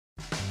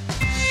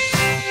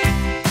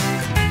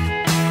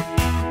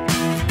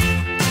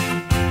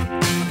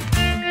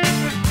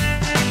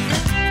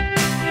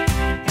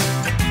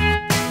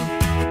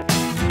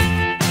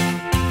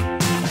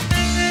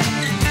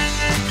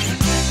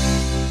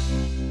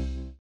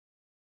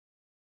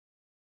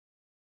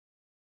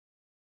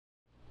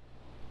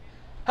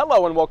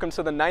Hello and welcome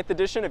to the 9th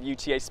edition of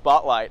UTA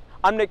Spotlight.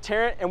 I'm Nick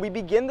Tarrant and we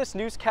begin this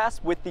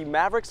newscast with the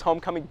Mavericks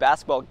homecoming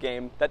basketball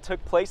game that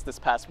took place this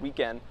past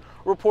weekend.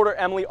 Reporter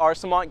Emily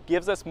Arsamont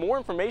gives us more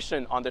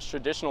information on this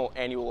traditional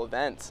annual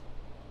event.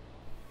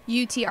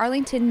 UT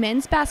Arlington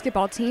men's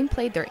basketball team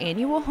played their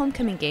annual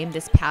homecoming game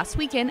this past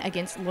weekend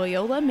against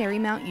Loyola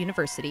Marymount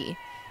University.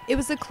 It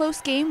was a close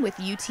game with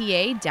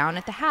UTA down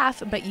at the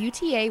half, but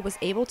UTA was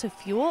able to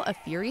fuel a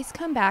furious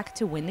comeback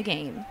to win the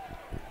game.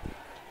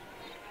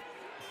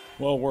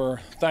 Well, we're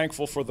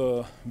thankful for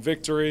the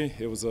victory.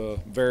 It was a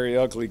very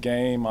ugly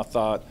game. I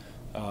thought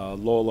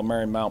Loyola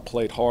Marymount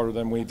played harder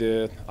than we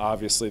did.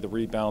 Obviously, the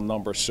rebound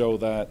numbers show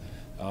that.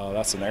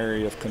 That's an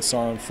area of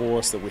concern for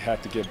us that we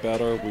had to get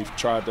better. We've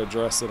tried to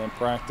address it in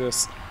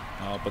practice,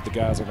 but the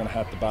guys are going to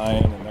have to buy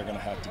in and they're going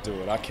to have to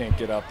do it. I can't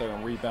get out there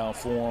and rebound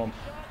for them,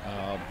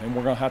 and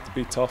we're going to have to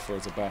be tougher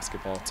as a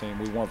basketball team.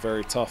 We weren't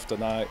very tough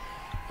tonight.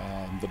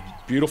 The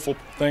beautiful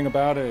thing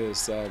about it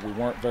is we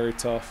weren't very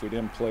tough. We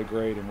didn't play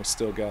great, and we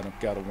still got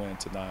to win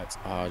tonight.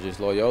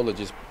 Just Loyola,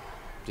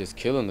 just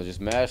killing us,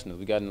 just mashing us.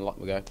 We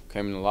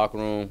came in the locker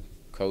room.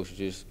 Coach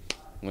just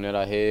went at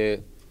our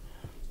head,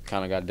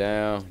 kind of got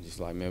down. Just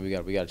like, man, we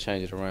got to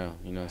change it around.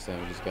 You know what I'm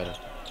saying? We just got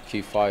to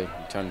keep fighting,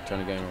 turn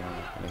the game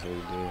around. And that's what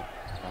we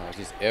did.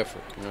 Just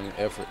effort,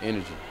 effort,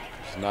 energy.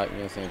 Just not, you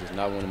know what I'm saying? Just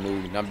not want to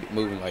move, not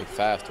moving like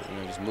faster.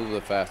 Just move a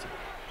little faster.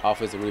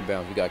 Offensive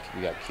rebounds, we got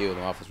killed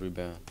on offensive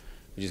rebound.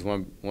 We just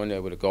won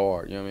there with a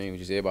guard, you know what I mean?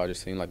 Everybody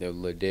just seemed like they were a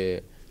little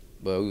dead.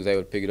 But we was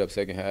able to pick it up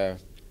second half,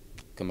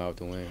 come out with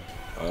the win.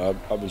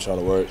 I've been trying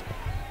to work,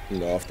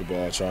 off the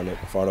ball, trying to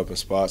find open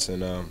spots,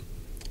 and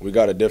we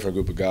got a different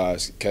group of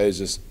guys. Kay's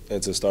just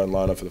into the starting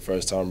lineup for the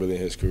first time really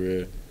in his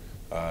career.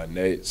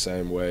 Nate,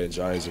 same way, and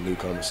Johnny's a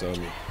newcomer, so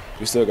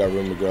we still got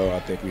room to grow. I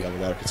think we have a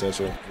lot of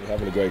potential. We're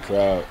having a great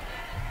crowd.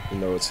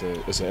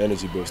 It's an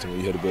energy booster when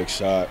you hit a big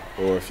shot,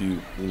 or if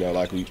you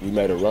like we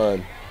made a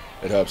run,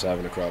 it helps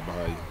having a crowd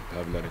behind you,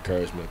 having that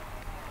encouragement.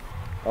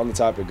 I'm the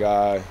type of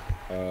guy,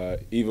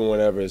 even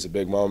whenever it's a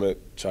big moment,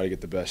 try to get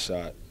the best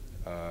shot.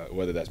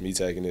 Whether that's me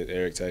taking it,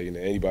 Eric taking it,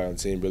 anybody on the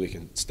team really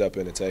can step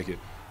in and take it.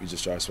 We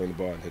just try to swing the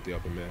ball and hit the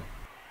open man.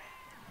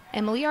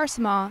 Emily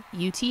Arsamont,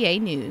 UTA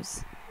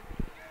News.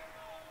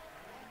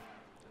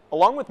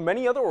 Along with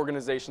many other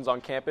organizations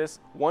on campus,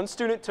 one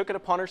student took it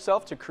upon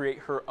herself to create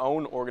her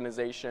own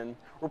organization.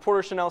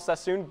 Reporter Chanel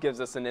Sassoon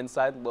gives us an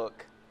inside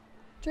look.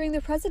 During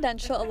the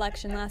presidential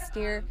election last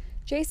year,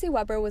 J.C.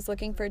 Weber was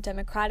looking for a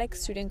Democratic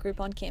student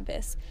group on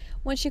campus.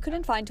 When she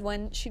couldn't find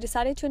one, she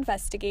decided to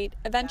investigate,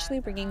 eventually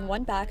bringing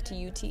one back to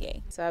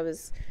UTA. So I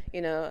was,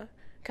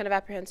 kind of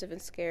apprehensive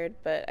and scared,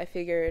 but I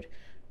figured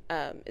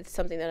it's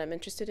something that I'm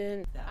interested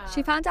in.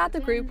 She found out the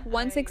group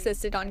once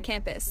existed on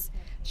campus.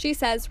 She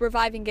says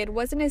reviving it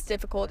wasn't as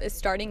difficult as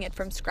starting it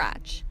from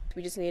scratch.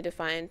 We just needed to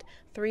find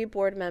 3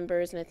 board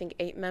members and I think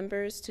 8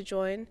 members to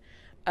join.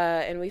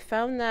 And we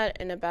found that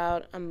in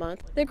about a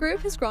month. The group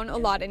has grown a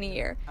lot in a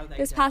year.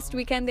 This past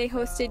weekend, they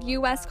hosted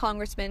U.S.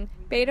 Congressman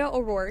Beto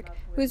O'Rourke,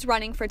 who's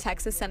running for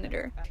Texas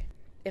Senator.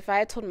 If I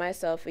had told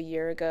myself a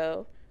year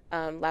ago,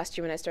 last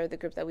year when I started the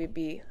group, that we'd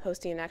be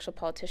hosting an actual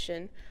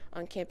politician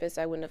on campus,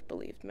 I wouldn't have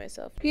believed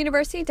myself.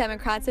 University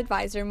Democrats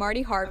advisor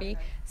Marty Harvey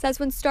says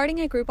when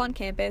starting a group on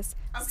campus,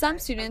 some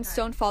students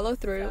don't follow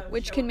through,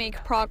 which can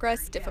make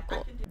progress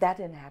difficult. That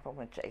didn't happen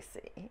with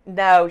JC.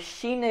 No,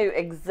 she knew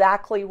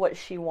exactly what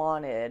she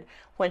wanted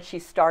when she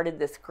started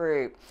this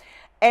group.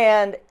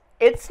 And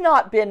it's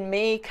not been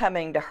me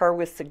coming to her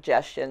with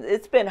suggestions.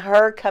 It's been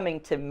her coming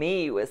to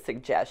me with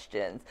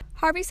suggestions.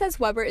 Harvey says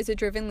Weber is a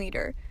driven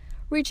leader.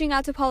 Reaching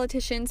out to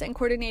politicians and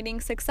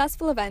coordinating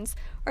successful events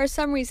are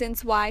some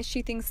reasons why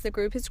she thinks the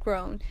group has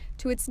grown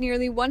to its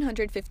nearly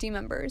 150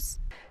 members.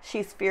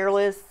 She's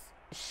fearless.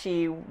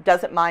 She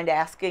doesn't mind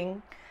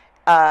asking.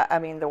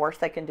 The worst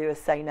they can do is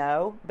say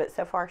no, but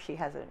so far she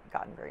hasn't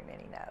gotten very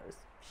many no's.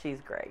 She's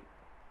great.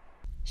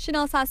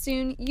 Chanel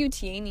Sassoon,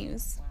 UTA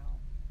News.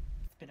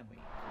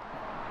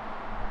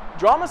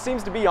 Drama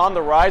seems to be on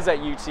the rise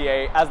at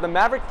UTA as the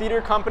Maverick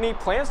Theater Company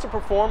plans to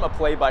perform a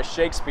play by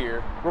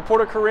Shakespeare.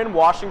 Reporter Corinne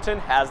Washington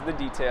has the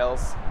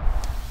details.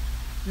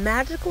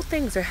 Magical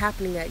things are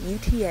happening at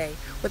UTA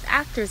with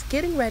actors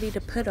getting ready to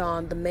put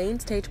on the main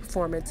stage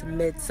performance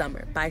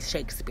Midsummer by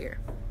Shakespeare.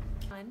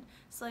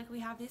 So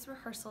we have these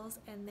rehearsals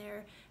and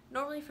they're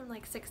normally from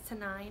 6 to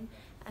 9,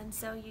 and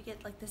so you get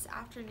this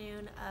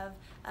afternoon of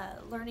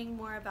learning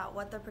more about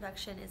what the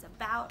production is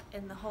about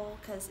in the whole,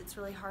 because it's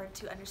really hard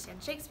to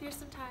understand Shakespeare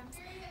sometimes.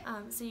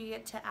 So you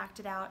get to act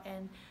it out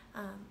and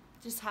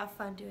just have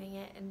fun doing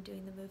it and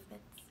doing the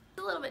movements.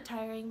 It's a little bit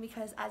tiring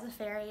because as a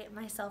fairy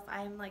myself,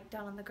 I'm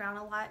down on the ground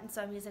a lot, and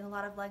so I'm using a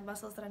lot of leg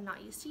muscles that I'm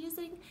not used to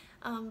using,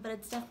 but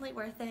it's definitely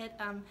worth it.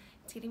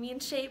 It's getting me in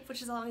shape,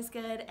 which is always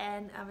good,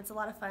 and it's a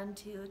lot of fun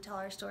to tell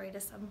our story to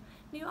some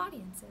new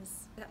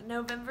audiences.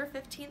 November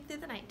 15th through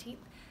the 19th.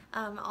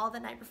 All the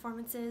night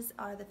performances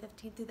are the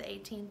 15th through the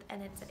 18th,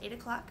 and it's at 8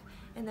 o'clock,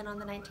 and then on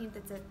the 19th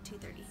it's at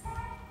 2:30.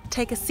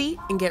 Take a seat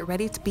and get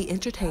ready to be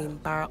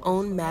entertained by our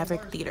own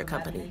Maverick Theater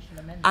Company.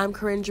 I'm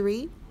Corinne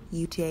Jaree,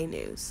 UTA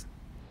News.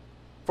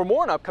 For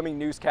more on upcoming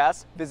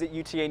newscasts, visit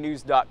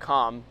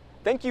utanews.com.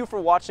 Thank you for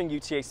watching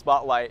UTA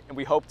Spotlight, and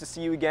we hope to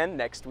see you again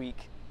next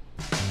week.